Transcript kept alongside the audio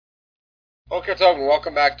Okay, Tov, and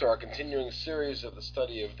welcome back to our continuing series of the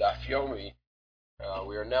study of Daf Yomi.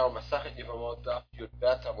 We are now Masachet Yevamot Daf Yud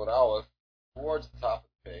Bet Amud Aleph, towards the top of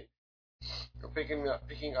the page. We're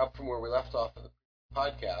picking up from where we left off in the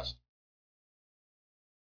podcast.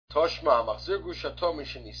 Toshma Machzir Gushato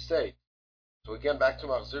Mishenisei. So again, back to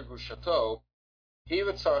Machzir Gushato. He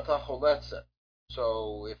v'tzarata choletzet.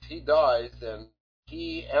 So if he dies, then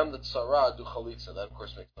he and the tzara do chalitza. That of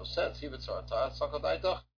course makes no sense. He v'tzarata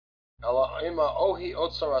tzakadaydach.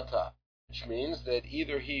 Which means that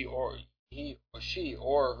either he or she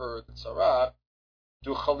or her, the tzara,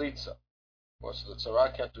 do chalitza. Well, so the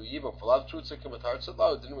tzara can't do yibum.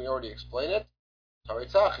 Didn't we already explain it? So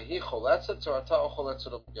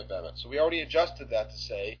we already adjusted that to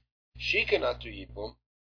say she cannot do yibum,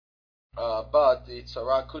 but the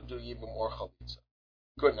tzara could do yibum or chalitza.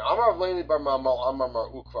 Good. Now, Amar Avleili bar Mamal, Amar Mar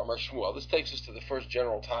Ukva, Amar Shmuel. This takes us to the first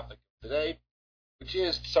general topic of today, which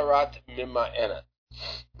is Tsarat Mima'enet.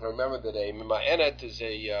 Remember that a Mima'enet is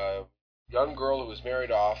a young girl who was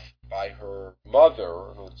married off by her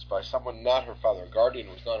mother, by someone not her father, a guardian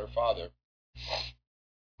who was not her father,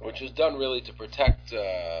 which was done really to protect,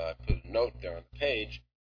 I put a note there on the page,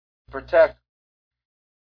 protect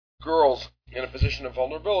girls in a position of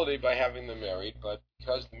vulnerability by having them married, but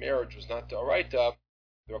because the marriage was not d'oraita,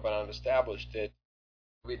 the Rabbanan established it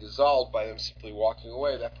to be dissolved by them simply walking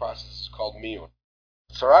away. That process is called miyun.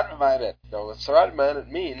 Tsarat Mima'enet. Now, what Tsarat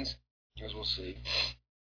Mima'enet means, as we'll see,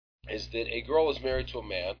 is that a girl is married to a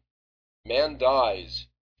man. Man dies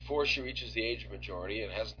before she reaches the age of majority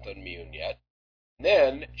and hasn't done miyun yet. And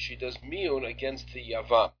then she does miyun against the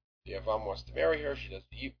yavam. The yavam wants to marry her. She does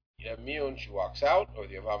the miyun. She walks out, or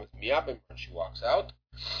the yavam is miyabim and she walks out.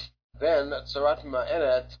 Then Tsarat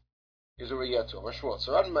Mima'enet is a riyetu.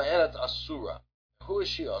 Tsarat Mima'enet asura. Who is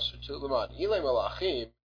she asur to? Laman ilay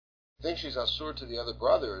malachim. Think she's asur to the other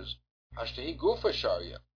brothers. Hashtahi gufa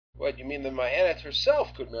sharia. What, you mean that Ma'anet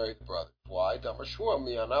herself could marry the brothers? Why? If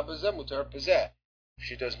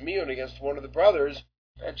she does miyun against one of the brothers,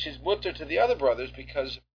 and she's mutter to the other brothers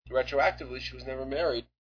because retroactively she was never married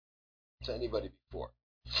to anybody before.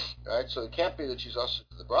 Alright, so it can't be that she's asur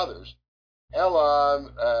to the brothers.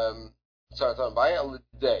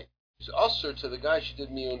 She's asur to the guy she did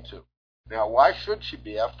miyun to. Now, why should she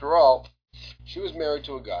be? After all, she was married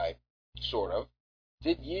to a guy, sort of,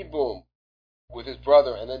 did yibum with his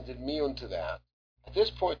brother, and then did miyun to that. At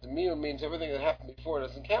this point, the miyun means everything that happened before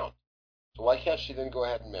doesn't count. So why can't she then go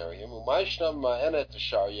ahead and marry him? Why should the ma'anet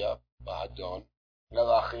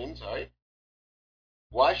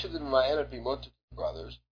be mutter to the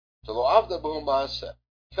brothers?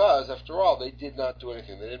 Because, after all, they did not do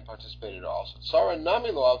anything. They didn't participate at all. So tzara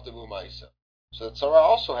nami lo avda b'ma'isa. So the tzara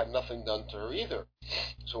also had nothing done to her either.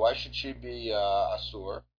 So why should she be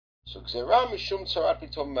asur? So gzera mishum tzarat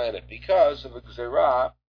bitom ma'anet, because of a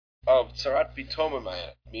gzera of tzarat bitom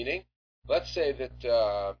ma'anet. Meaning, let's say that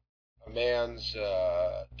a man's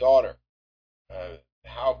daughter,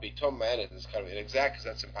 how bitom ma'anet is kind of inexact because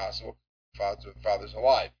that's impossible. Father's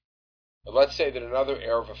alive. But let's say that another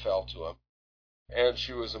erva fell to him, and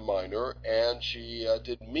she was a minor, and she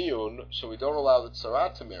did miyun, so we don't allow the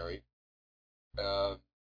tzarat to marry.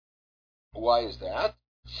 Why is that?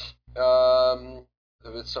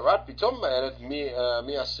 The tzarat bitom ma'anet mi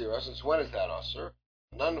asira. Since when is that asur?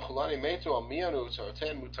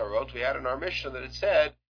 We had in our mission that it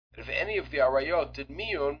said that if any of the arayot did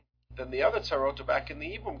miyun, then the other tzarot are back in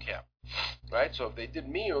the ibum camp, right? So if they did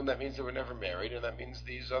miyun, that means they were never married, and that means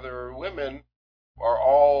these other women are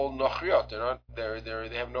all nochriot.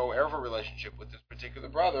 They have no erva relationship with this particular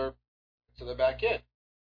brother, so they're back in.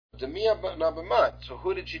 So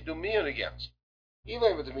who did she do miyun against?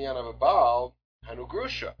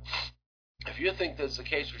 If you think that's the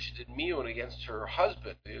case where she did miyun against her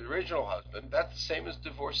husband, the original husband, that's the same as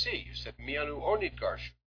divorcee. You said miyanu onit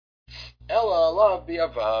garshu. Ella Allah bi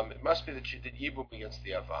avam. It must be that she did yibum against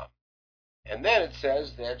the avam. And then it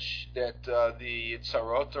says that the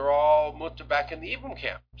tzarot are all mutter back in the yibum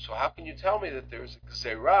camp. So how can you tell me that there's a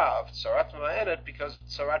gzera of tzarat ma'anet because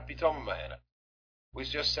tzarat bitom ma'anet? We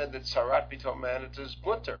just said that tzarat bitom ma'anet is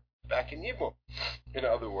mutter back in yibum. In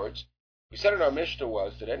other words, we said in our Mishnah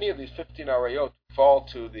was that any of these 15 arayot fall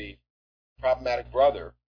to the problematic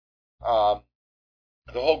brother, the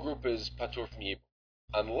whole group is patur from yibum,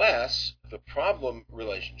 unless the problem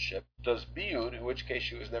relationship does miyun, in which case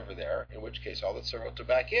she was never there, in which case all the tzarot are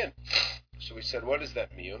back in. So we said, what is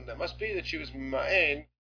that miyun? That must be that she was ma'ain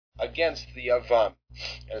against the avam,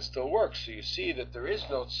 and it still works. So you see that there is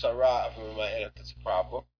no tzara of ma'ain that's a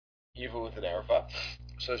problem, even with an erva.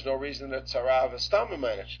 So there's no reason that tzara of a stam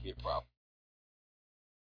ma'ain should be a problem.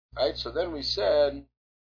 Right, so then we said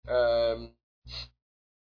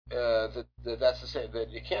that's the same.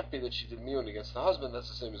 That it can't be that she did miyun against the husband. That's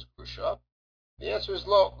the same as grusha. The answer is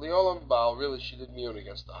lo. Liolam Baal. Really, she did miyun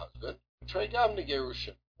against the husband. Trey gam to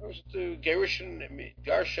gerushin. Gerushin,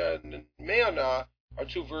 garsha, and me'ana are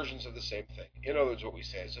two versions of the same thing. In other words, what we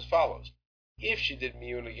say is as follows: if she did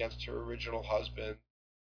miyun against her original husband,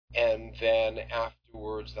 and then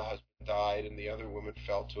afterwards the husband died and the other women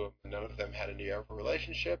fell to him, and none of them had any other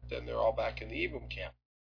relationship, then they're all back in the Yibum camp.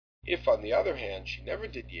 If, on the other hand, she never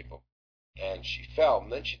did Yibum, and she fell,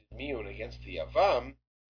 and then she did miyun against the Yavam,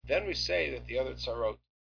 then we say that the other tzarot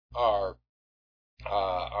are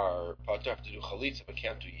have to do chalitza but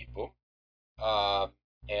can't do Yibum.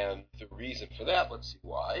 And the reason for that, let's see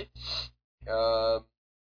why. So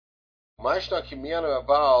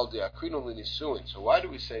why do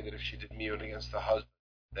we say that if she did miyun against the husband,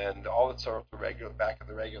 then all the tzarot are back in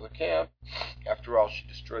the regular camp? After all, she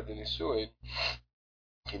destroyed the nisuin.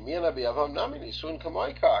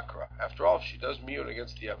 After all, if she does miyun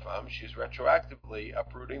against the Yavam, she's retroactively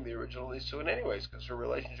uprooting the original nisuin anyways, because her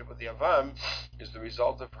relationship with the Yavam is the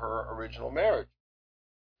result of her original marriage.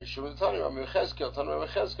 That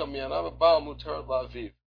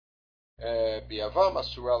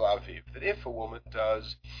if a woman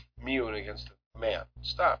does miyun against a man,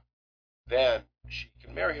 then she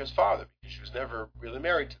can marry his father because she was never really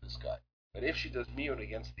married to this guy. But if she does miyun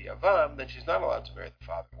against the Yavam, then she's not allowed to marry the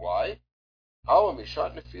father. Why? Because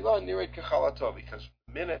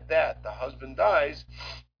the minute that the husband dies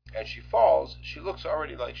and she falls, she looks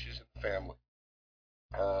already like she's in the family.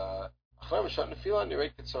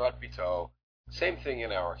 Same thing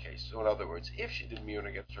in our case. So in other words, if she did miyun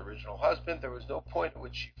against her original husband, there was no point at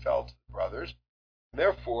which she fell to the brothers.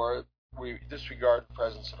 Therefore, we disregard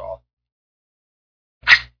presence at all.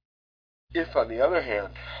 If, on the other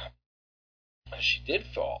hand, she did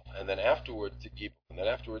fall, and then afterwards did Yibum, and then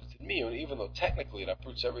afterwards did miyun, even though technically it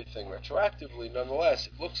uproots everything retroactively, nonetheless,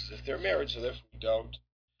 it looks as if they're married, so therefore we don't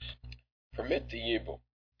permit the Yibum.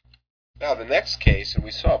 Now, the next case, and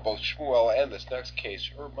we saw both Shmuel and this next case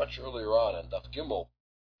much earlier on in Daf Gimel,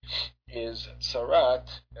 is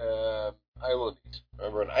Tzarat Eilonit.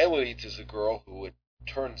 Remember, an Eilonit is a girl who, it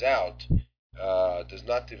turns out, does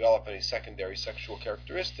not develop any secondary sexual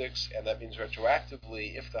characteristics, and that means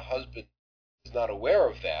retroactively, if the husband is not aware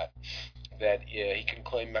of that he can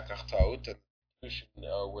claim Mekach Ta'ut, and the institution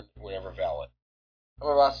were never valid.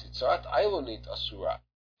 Tzarat Eilonit Asura.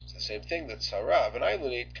 It's the same thing that Sarah of an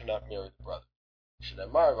Eilonit cannot marry the brother. Look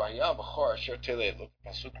at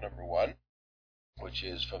Pasuk number 1, which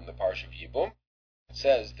is from the Parsha of Yibum. It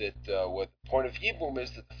says that what the point of Yibum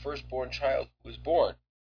is that the firstborn child who is born.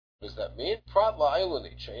 What does that mean? Prat la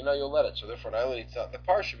Eilonit, she'ina yoledet. So therefore an Eilonit is not in the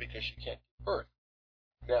Parsha because she can't give birth.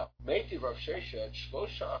 Now, Meiti Rav Sheshet,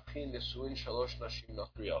 Shlosha Achin Nesuin Shalosh Nashim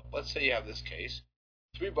Nachriyot. Let's say you have this case.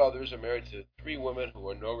 3 brothers are married to 3 women who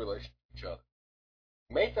are no relation to each other.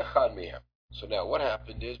 So now what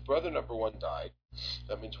happened is brother number 1 died.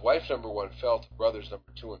 That means wife number 1 fell to brothers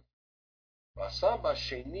number 2 and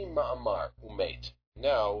 3.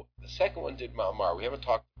 Now the second one did ma'amar. We haven't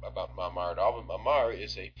talked about ma'amar at all, but ma'amar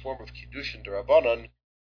is a form of kiddushin d'Rabbanan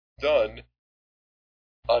done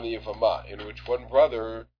on Yevamah, in which one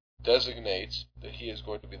brother designates that he is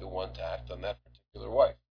going to be the one to act on that particular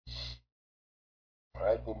wife.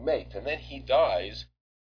 Alright, umeit, and then he dies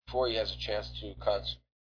before he has a chance to consummate.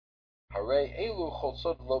 What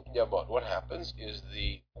happens is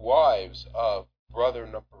the wives of brother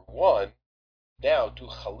number 1 now do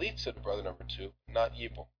chalitza to brother number 2, not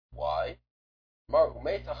Yibum. Why?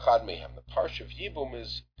 The Parsha of Yibum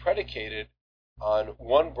is predicated on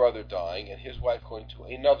one brother dying and his wife going to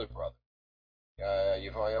another brother. So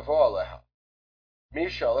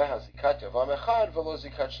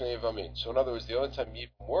in other words, the only time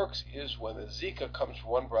Yibum works is when the Zika comes from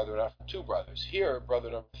one brother, not from 2 brothers. Here, brother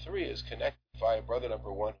number 3 is connected via brother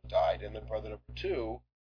number 1 who died, and then brother number 2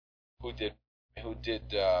 who did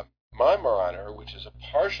Maimar on her, which is a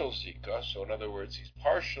partial Zika. So in other words, he's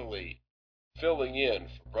partially filling in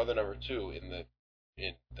for brother number 2 in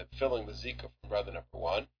filling the Zika from brother number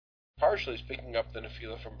 1. Partially is picking up the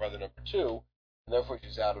Nefila from brother number 2, and therefore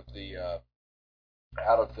she's out of the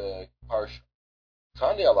parsha.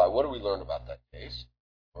 Tanya Allah, what do we learn about that case?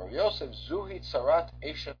 Rav Yosef Zuhi Tzarat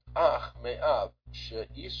Eshet Ach Me'av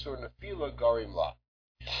She'isur Nefila Garim La.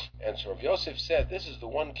 And so Rav Yosef said this is the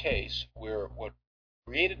one case where what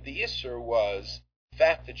created the Isur was the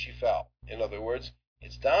fact that she fell. In other words,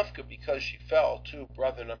 it's Dafka because she fell to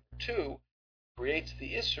brother number 2 creates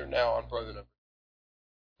the Isur now on brother number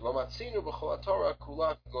 2. Lamatzinu b'chol Torah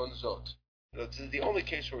kulat gonzot. This is the only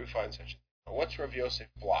case where we find such a thing. What's Rav Yosef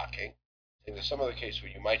blocking? I think there's some other case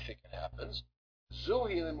where you might think it happens.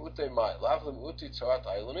 Zuhi limute mai, lav limuti tzarat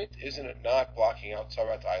ilonit, isn't it not blocking out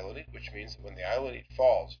tzarat ilonit, which means that when the ilonit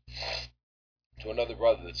falls to another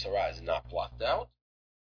brother, the tzara is not blocked out?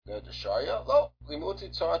 The Sharia, lo, limuti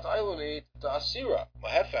tzarat ilonit da asira.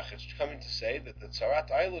 Mahefech, it's coming to say that the tzarat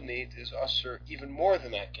ilonit is usher even more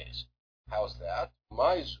than that case. How's that?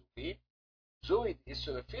 My zuhi, zuhi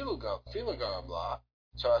isur filugam la,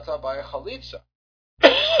 tzarata by a chalitza.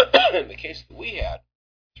 In the case that we had,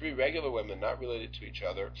 three regular women not related to each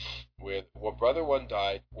other, with brother one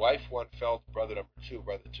died, wife one fell to brother number two,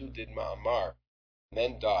 brother two did ma'amar, and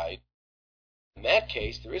then died. In that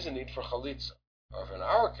case, there is a need for chalitza. Or in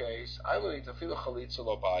our case, ilonit afilu chalitza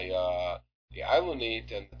lo baya. The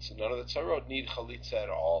ilonit and none of the tzarot need chalitza at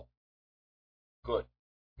all. Good.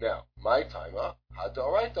 Now, my timer,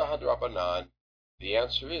 hadoraita hadrabanan. The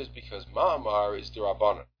answer is because ma'amar is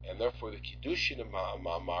derabanan, and therefore the kiddushin of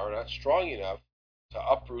ma'amar are not strong enough to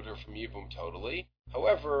uproot her from yibum totally.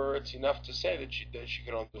 However, it's enough to say that she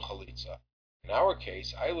can only do chalitza. In our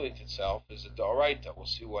case, ilonit itself is a d'oraita. We'll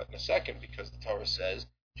see what in a second, because the Torah says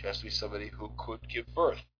she has to be somebody who could give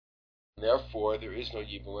birth. And therefore, there is no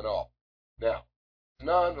yibum at all. Now,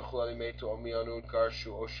 how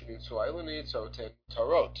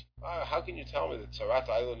can you tell me that tzarat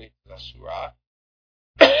ilonit is asura?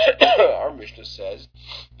 Our Mishnah says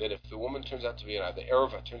that if the woman turns out to be the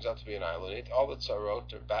erva turns out to be an ilonit, all the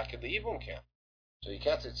tzarot are back in the yibum camp. So you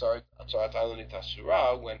can't say tzarat ilonit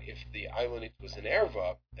asura when if the ilonit was an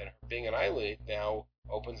erva, then her being an ilonit now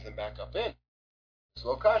opens them back up in. It's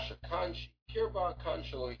lokasha, kan shi kirba, kan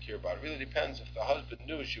shalo kirba. It really depends if the husband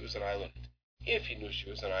knew she was an ilonit. If he knew she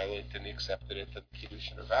was an ilonit and he accepted it, then the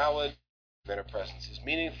kiddushin are valid, then her presence is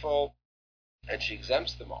meaningful, and she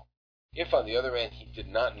exempts them all. If, on the other hand, he did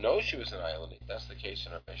not know she was an ilonit, that's the case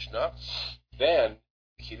in our Mishnah, then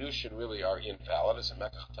the kiddushin really are invalid as a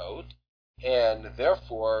mekach taut, and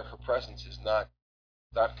therefore her presence is not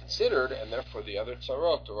considered, and therefore the other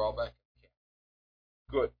tzarot are all back in the camp.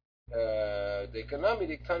 Good. And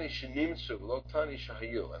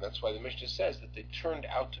that's why the Mishnah says that they turned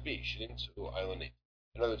out to be shinimtsu ilonit.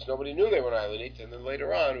 In other words, nobody knew they were an ilonit, and then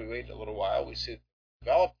later on, we wait a little while, we see it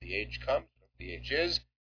develop, the age comes, whatever the age is,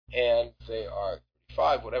 and they are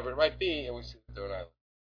 35, whatever it might be, and we see that they're an island.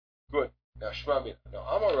 Good. Now, Shema Mina. Now,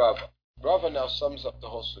 Amar Rava. Rava now sums up the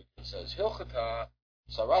whole sukkah and says, Hilchata,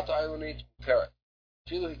 Sarat Ilonit, Muteret,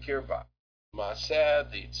 Filu Hikirba. Maaseh,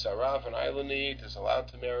 the Tzarav and Ilonit is allowed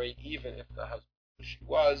to marry, even if the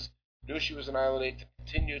husband knew she was an Ilonit, and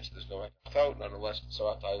continued, so there's no Mekach, nonetheless, the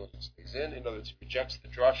Sarat Ilonit stays in. In other words, he rejects the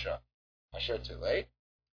drasha, Asher Telei.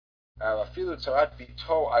 Filu Tzarat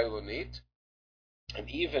Bito Ilonit. And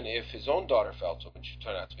even if his own daughter fell to him and she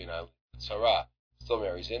turned out to be an island, Tzara still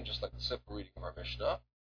marries in, just like the simple reading of our Mishnah.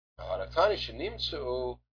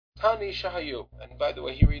 Tani Shahayu. And by the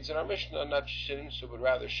way, he reads in our Mishnah not Shinimtsu, but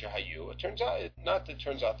rather Shahayu. It turns out, not that it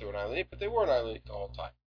turns out they were an island, but they were an island the whole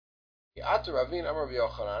time.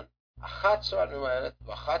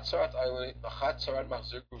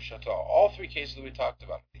 All three cases that we talked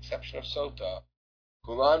about, with the exception of Sota,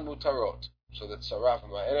 Kulan Mutarot. So that tzara of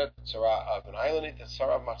ma'eret, the tzara of an ilonit, the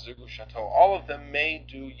tzara of machzir gushato, all of them may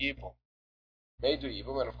do yibum.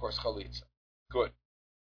 And of course chalitza. Good.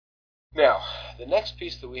 Now, the next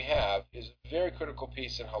piece that we have is a very critical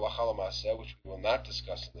piece in halacha l'maaseh, which we will not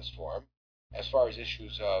discuss in this forum, as far as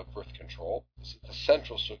issues of birth control. This is the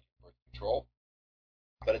central sukkah of birth control,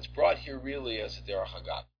 but it's brought here really as a derech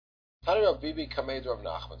hagad. Tani Rav Bibi Kamed Rav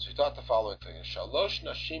Nachman. So he taught the following thing: Shalosh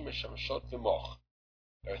nashim mishamshot v'moch.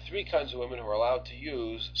 There are three kinds of women who are allowed to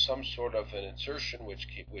use some sort of an insertion which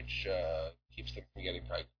keeps them from getting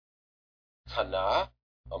pregnant. Tana,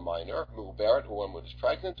 a minor, mu'uberet, a woman who is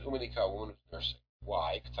pregnant, umenika, a woman who is nursing.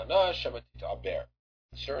 Why? Tana shematita aber.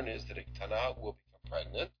 The concern is that a tana will become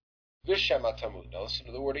pregnant. Vishematamud. Now listen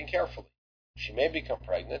to the wording carefully. She may become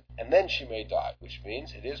pregnant, and then she may die, which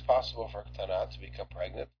means it is possible for a tana to become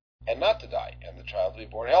pregnant and not to die, and the child to be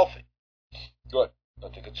born healthy. Good.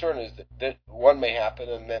 But the concern is that one may happen,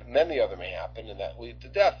 and then the other may happen, and that lead to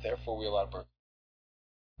death. Therefore, we allow birth.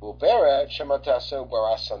 The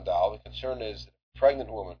concern is that if a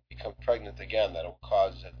pregnant woman becomes pregnant again, that will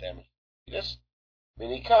cause damage to the fetus.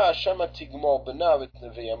 And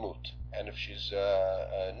if she's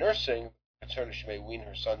nursing, the concern is she may wean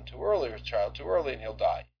her son too early, her child too early, and he'll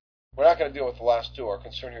die. We're not going to deal with the last two. Our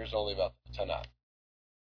concern here is only about the Tanah.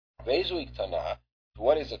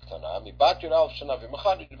 What is a Ktana?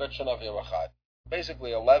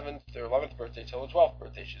 Basically, 11th birthday till the 12th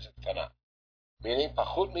birthday, she's a Ktana. Meaning,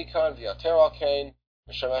 Pachut Mikan v'yater al kain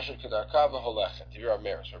Meshameshet kedarka v'holechet. Here are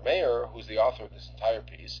Meir. So Meir, who's the author of this entire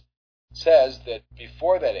piece, says that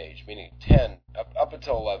before that age, meaning 10, up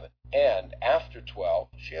until 11, and after 12,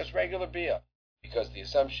 she has regular bia, because the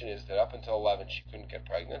assumption is that up until 11 she couldn't get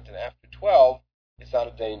pregnant, and after 12 it's not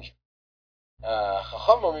a danger. And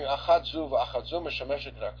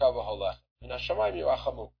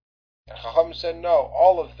Chacham said no,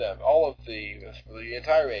 all of them, all of the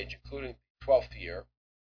entire age, including the 12th year,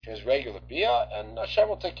 she has regular bia, and Hashem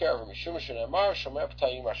will take care of her. Hashem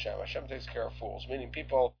takes care of fools, meaning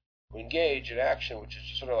people who engage in action, which is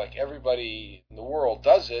just sort of like everybody in the world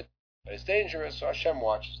does it, but it's dangerous, so Hashem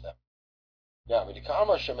watches them. Now, what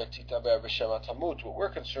we're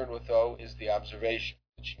concerned with, though, is the observation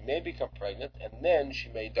that she may become pregnant and then she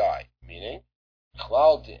may die, meaning that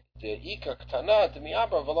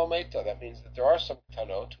means that there are some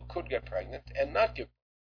ktanot who could get pregnant and not give birth.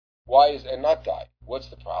 And not die? What's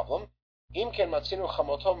the problem?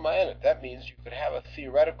 That means you could have a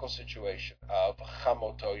theoretical situation of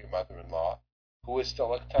chamoto, your mother-in-law, who is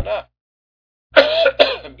still a ktana.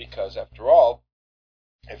 Because after all,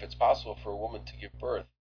 if it's possible for a woman to give birth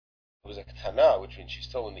who is a ktana, which means she's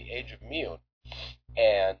still in the age of miyun,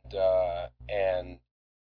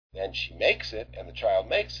 and she makes it, and the child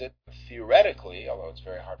makes it, theoretically, although it's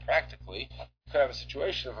very hard practically, you could have a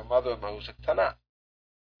situation of a mother-in-law who's a ktana.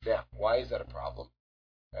 Now, why is that a problem?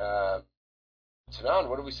 Tanan,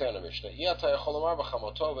 what do we say in the Mishnah?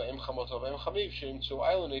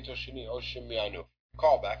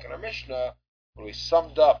 Call back in our Mishnah, when we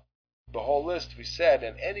summed up the whole list, we said,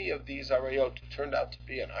 and any of these arayot who turned out to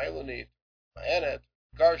be an Ilonit, Ma'anet,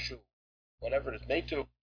 Garshu, whatever it is, Meitu,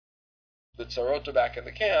 the Tzarota back in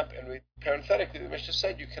the camp, and we parenthetically, the Mishnah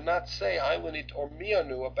said, you cannot say Ilonit or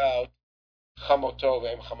Mianu about Chamoto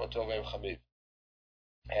ve'em Chamoto ve'em Chamiv.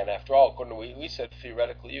 And after all, according to what we said,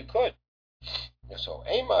 theoretically you could. So,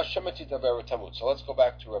 so let's go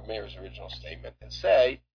back to Rav Meir's original statement and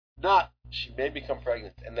say, not she may become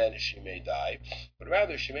pregnant and then she may die, but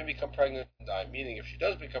rather she may become pregnant and die, meaning if she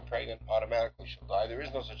does become pregnant, automatically she'll die. There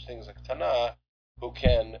is no such thing as a Ktana who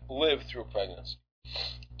can live through pregnancy.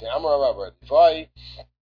 There's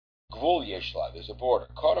a border.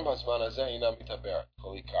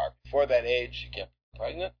 Before that age, she can't be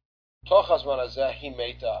pregnant.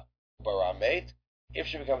 If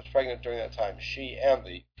she becomes pregnant during that time, she and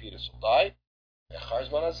the fetus will die. And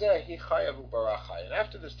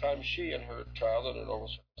after this time, she and her child under normal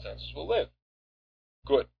circumstances will live.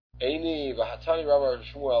 Good. We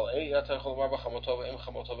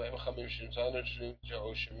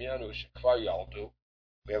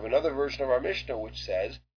have another version of our Mishnah which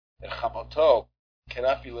says that chamoto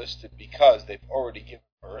cannot be listed because they've already given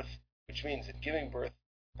birth, which means that giving birth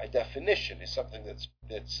by definition is something that's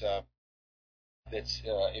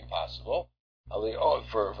impossible. For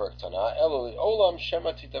Ktana,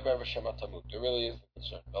 there really is the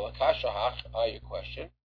concern. Your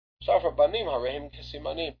question. If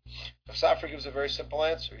Safra gives a very simple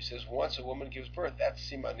answer, he says once a woman gives birth, that's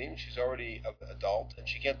simanim, she's already an adult, and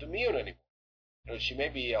she can't do miyun anymore. She may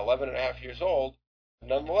be 11 and a half years old, but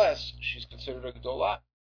nonetheless, she's considered a gedolah,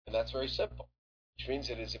 and that's very simple. Which means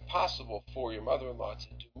it is impossible for your mother-in-law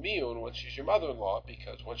to do miyun when she's your mother-in-law,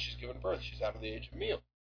 because once she's given birth, she's out of the age of miyun.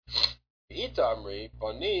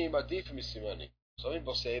 Some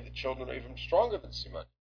people say that children are even stronger than simanim.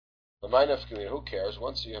 Who cares?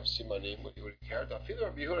 Once you have simanim, what do you care? Rabbi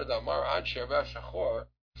Yehuda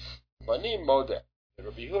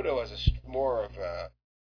has more of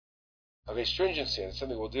a stringency, and it's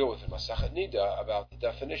something we'll deal with in Masachet Nida about the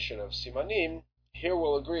definition of simanim. Here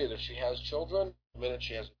we'll agree that if she has children, the minute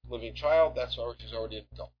she has a living child, that's already she's already an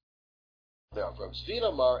adult. Now, from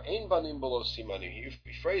Zvina Mar, Ein Banim Below Simanim, he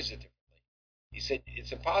phrased it differently. He said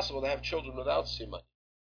it's impossible to have children without simanim.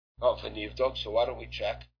 Oh, V'nivdok, so why don't we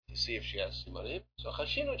check to see if she has simanim? So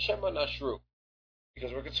Chashinu Shema Nashru,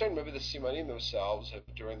 because we're concerned maybe the simanim themselves have,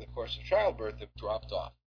 during the course of childbirth, have dropped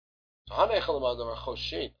off. So Hanech Lamandamar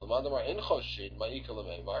Choshin, Lamandamar In Choshin, Ma'ika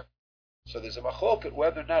Lamemar. So there's a machloket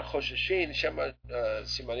whether or not Chosheshin Shema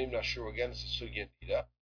Simanim Nashru, again it's a sugya nida.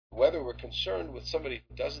 Whether we're concerned with somebody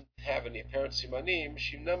who doesn't have any apparent simanim,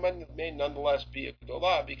 she may nonetheless be a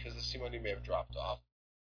gedolah because the simanim may have dropped off.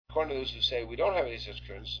 According to those who say we don't have any such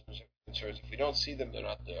concerns, if we don't see them, they're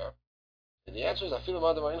not there. And the answer is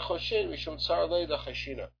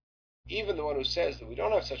even the one who says that we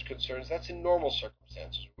don't have such concerns, that's in normal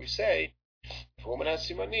circumstances. We say if a woman has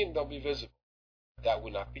simanim, they'll be visible. That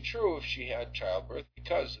would not be true if she had childbirth,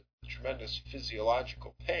 because of the tremendous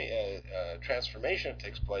physiological transformation that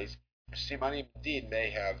takes place. Simanim indeed may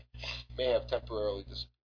have temporarily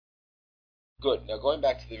disappeared. Good. Now going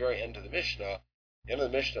back to the very end of the Mishnah, the end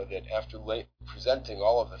of the Mishnah, that after presenting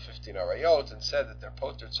all of the 15 arayot and said that they're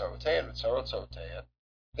poter tzarotein and tzarot tzarotein,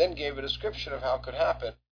 then gave a description of how it could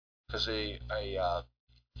happen, because a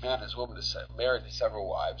man and his woman is married to several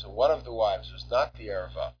wives, and one of the wives who's not the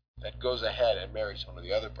erva, that goes ahead and marries one of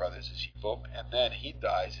the other brothers is Yibum, and then he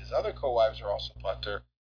dies. His other co-wives are also pater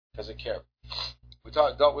because of care. We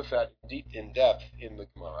dealt with that in depth in the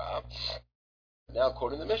Gemara. Now,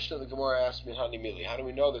 quoting the Mishnah, the Gemara asks Minhani Mili, how do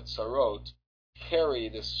we know that Sarot carry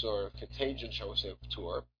this sort of contagion, shall we say, of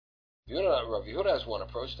Tur? Rav Yehuda has one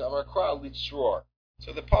approach to Amar Kra Litzror.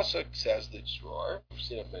 So the pasuk says Litzror. We've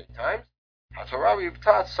seen it many times. HaTorah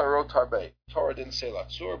Yibtat Sarot Harbe. Torah didn't say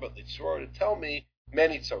Latzur, but Litzror to tell me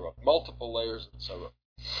many tzarot, multiple layers of tzarot.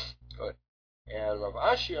 Good. And Rav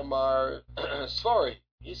Ashi Amar Svari,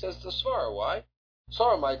 he says the Svara. Why?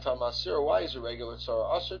 Tzara Maitam Asir, why is a regular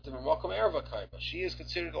tzara Asir to B'makom Erva Kaima? She is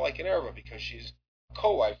considered like an Erva because she's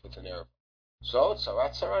co-wife with an Erva. So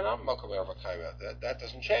Tzarat Tzara not B'makom Erva Kaima. That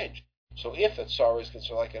doesn't change. So if a tzara is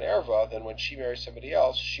considered like an Erva, then when she marries somebody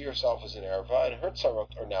else, she herself is an Erva, and her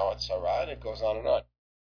tzarot are now a tzara, and it goes on and on.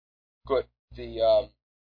 Good.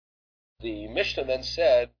 The Mishnah then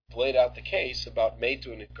laid out the case about Meitu,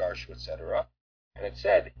 Nitgarshu, etc. And it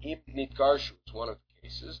said, Im Nitgarshu is one of the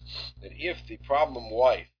cases, that if the problem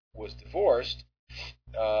wife was divorced,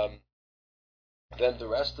 then the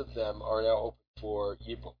rest of them are now open for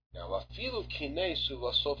Yibum. Now, Afilu Kinesu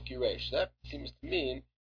Lasov Giresh, that seems to mean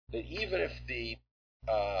that even if the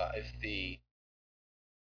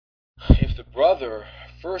brother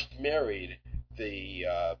first married the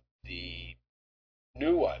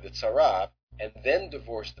new wife, the tzara, and then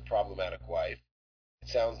divorced the problematic wife, it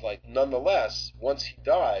sounds like nonetheless, once he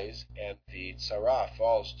dies and the tzara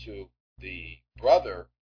falls to the brother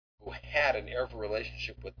who had an erva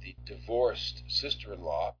relationship with the divorced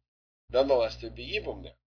sister-in-law, nonetheless there'd be yibum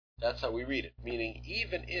there. That's how we read it, meaning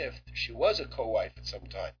even if she was a co-wife at some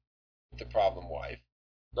time with the problem wife,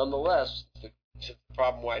 nonetheless, the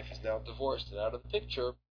problem wife is now divorced and out of the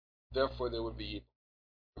picture, therefore there would be yibum.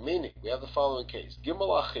 Meaning, we have the following case.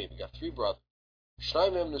 Gimel Achim, we got three brothers.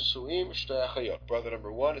 Shnai mem nesuim, shtei achayot. Brother number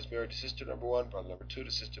one is married to sister number one. Brother number two to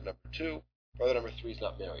sister number two. Brother number three is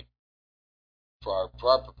not married. For our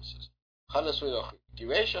purposes.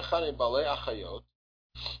 Giresh achane balei achayot.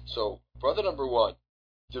 So, brother number one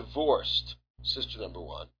divorced sister number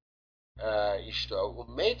one. Ishto.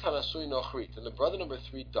 Umeit hanasui nochrit. And the brother number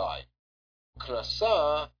three died.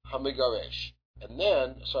 Knasa hamigaresh. And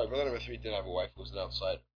then, brother number three did have a wife who was an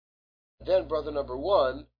outsider. And then brother number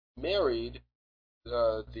one married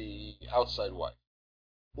the outside wife,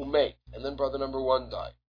 who made. And then brother number one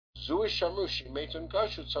died. Zui shamrushi meitun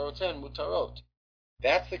garshu tzaroten mutarot.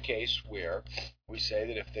 That's the case where we say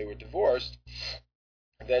that if they were divorced,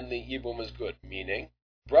 then the yibum is good. Meaning,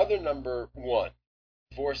 brother number one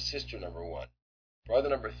divorced sister number one. Brother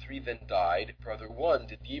number three then died. Brother one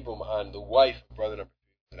did yibum on the wife of brother number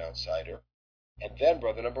three, who was an outsider. And then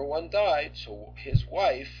brother number one died, so his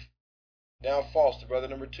wife now falls to brother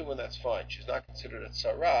number two, and that's fine. She's not considered a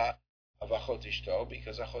tzara of Achot Ishto,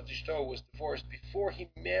 because Achot Ishto was divorced before he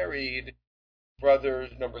married brother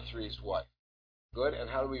number three's wife. Good, and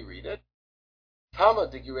how do we read it? Tama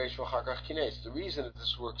de Giresh v'chakach kines. The reason that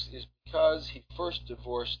this works is because he first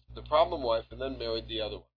divorced the problem wife and then married the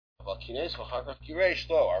other one. About kines v'chakach Giresh,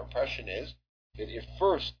 though, our impression is that if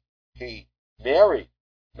first he married,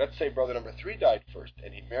 let's say brother number three died first,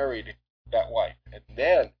 and he married that wife, and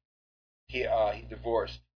then he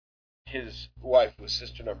divorced his wife with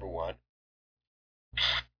sister number one.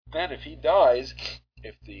 Then if he dies,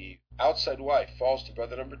 if the outside wife falls to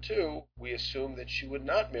brother number two, we assume that she would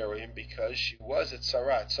not marry him because she was at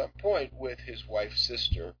Sarah at some point with his wife's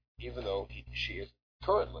sister, even though she is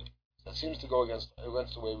currently. That seems to go against the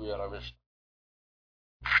way we read our Mishnah.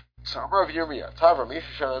 So Rav Yirmiyah, Tavra Misha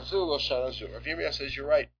Shanazu Lo Shanazu. Rav Yirmiyah says you're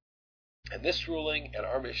right, and this ruling and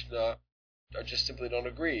our Mishnah just simply don't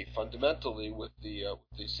agree fundamentally with the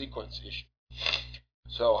sequence issue.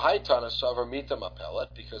 So Hai Tana Savar Mita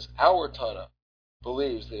Mapelet, because our Tana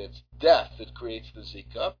believes that it's death that creates the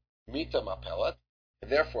Zika, Mita Mapelet,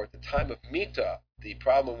 and therefore at the time of Mita, the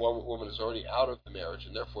problem woman is already out of the marriage,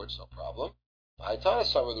 and therefore it's no problem. Hai Tana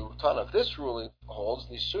Savar, the Tana of this ruling holds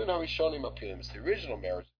Nisun Harishonim Apilim, it's the original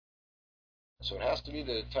marriage. So it has to be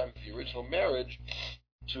the time of the original marriage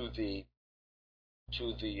to the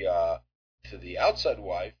outside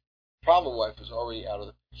wife. Problem wife is already out of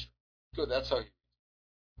the picture. Good, that's how he reads.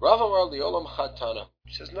 Rav Amar Liolam Chad Tana.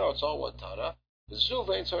 He says no, it's all one Tana. In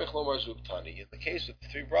the case of the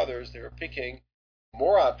three brothers, they were picking a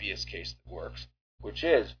more obvious case that works, which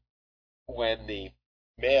is when the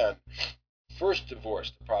man first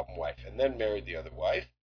divorced the problem wife and then married the other wife.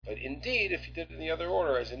 But indeed, if he did it in the other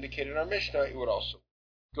order, as indicated in our Mishnah, it would also work.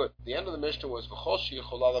 Good. The end of the Mishnah was V'choshi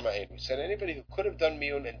Yecholala Ma'en. We said anybody who could have done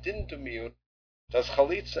miyun and didn't do miyun does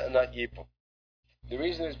chalitza and not yibum. The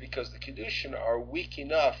reason is because the Kiddushin are weak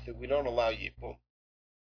enough that we don't allow yibum,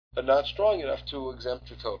 but not strong enough to exempt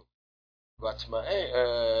her totally.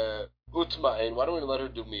 Utma'en, why don't we let her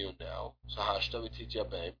do miyun now? So hashta v'tit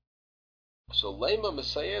yabeim. So lema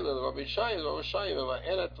mesayel Rabbi Shai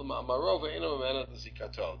ma'enet l'ma'amaro ve'ena ma'enet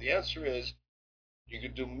l'zikato. The answer is you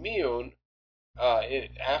could do miyun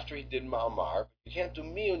after he did ma'amar. You can't do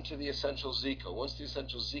miyun to the essential zika. Once the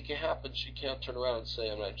essential zika happens, you can't turn around and say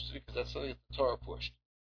I'm not interested because that's something that the Torah pushed.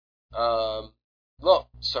 Lo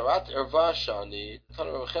sarat erva shani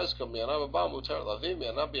Tana Rabbi Cheskel mi'anav abam mutar lavi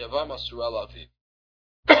mi'anav bi'avam asura lavi.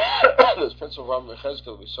 This principle of Rabbi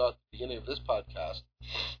Cheskel we saw at the beginning of this podcast.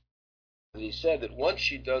 And he said that once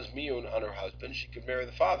she does miyun on her husband, she could marry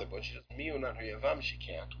the father. But when she does miyun on her yavam, she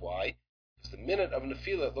can't. Why? Because the minute of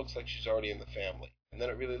nefila, it looks like she's already in the family, and then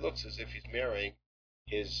it really looks as if he's marrying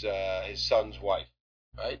his son's wife,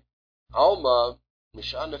 right? Alma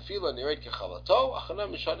mishan nefila nireit kechalato, achana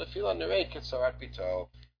mishan nefila nireit ketzarat bito.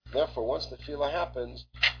 Therefore, once nefila happens,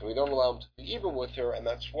 and we don't allow him to be even with her, and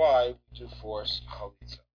that's why we do force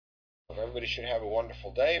chalitza. Everybody should have a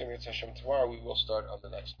wonderful day, and tomorrow we will start on the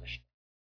next mission.